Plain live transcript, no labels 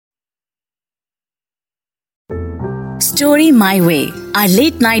Story My Way are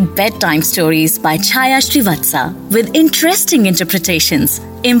late night bedtime stories by Chaya Srivatsa with interesting interpretations,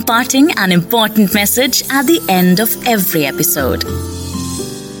 imparting an important message at the end of every episode.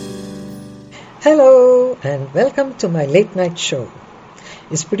 Hello and welcome to my late night show.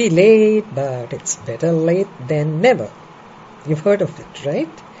 It's pretty late, but it's better late than never. You've heard of it,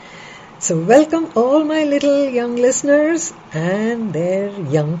 right? So welcome all my little young listeners and their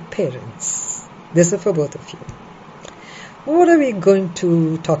young parents. This is for both of you. What are we going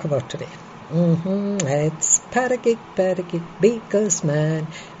to talk about today? It's pat a cake, baker's man.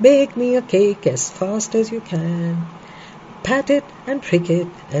 Bake me a cake as fast as you can. Pat it and prick it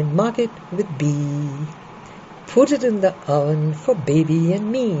and mark it with B. Put it in the oven for baby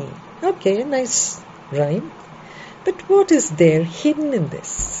and me. Okay, nice rhyme. But what is there hidden in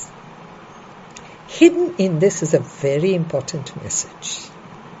this? Hidden in this is a very important message.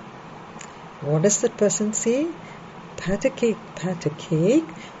 What does that person say? Pat a cake,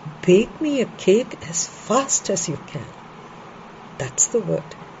 bake me a cake as fast as you can. That's the word,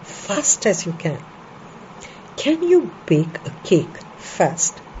 fast as you can. Can you bake a cake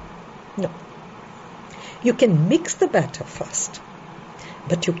fast? No. You can mix the batter fast,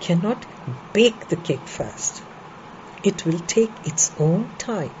 but you cannot bake the cake fast. It will take its own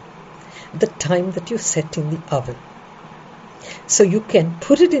time, the time that you set in the oven. So you can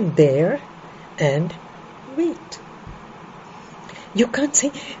put it in there and wait. You can't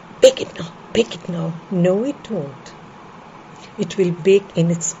say, bake it now. No, it won't. It will bake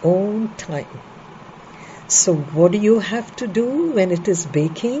in its own time. So what do you have to do when it is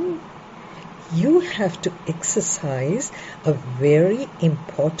baking? You have to exercise a very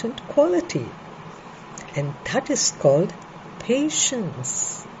important quality. And that is called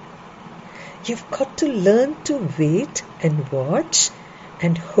patience. You've got to learn to wait and watch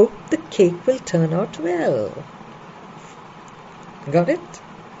and hope the cake will turn out well. Got it?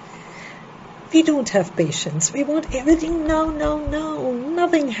 We don't have patience. We want everything now.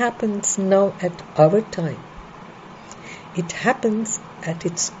 Nothing happens now at our time. It happens at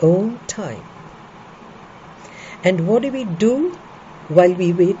its own time. And what do we do while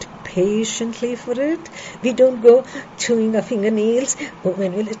we wait patiently for it? We don't go chewing our fingernails. Oh,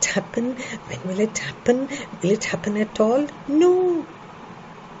 when will it happen? When will it happen? Will it happen at all? No.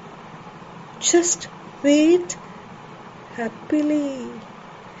 Just wait happily.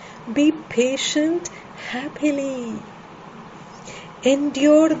 Be patient happily.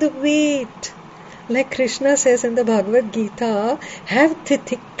 Endure the wait. Like Krishna says in the Bhagavad Gita, have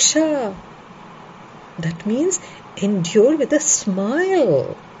titiksha. That means endure with a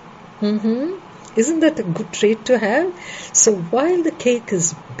smile. Isn't that a good trait to have? So while the cake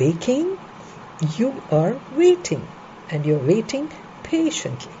is baking, you are waiting. And you're waiting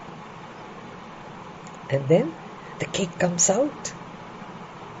patiently. And then the cake comes out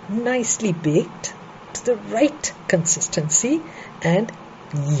nicely baked to the right consistency and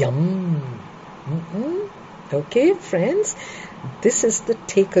yum. Okay, friends, this is the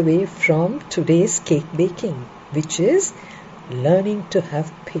takeaway from today's cake baking, which is learning to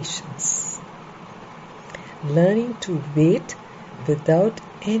have patience. Learning to wait without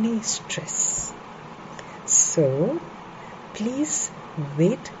any stress. So, please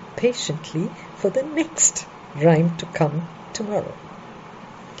wait patiently for the next rhyme to come tomorrow.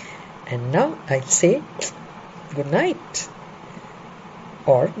 And now I'll say good night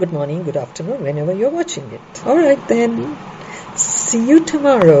or good morning, good afternoon, whenever you're watching it. All right then. See you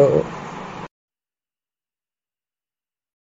tomorrow.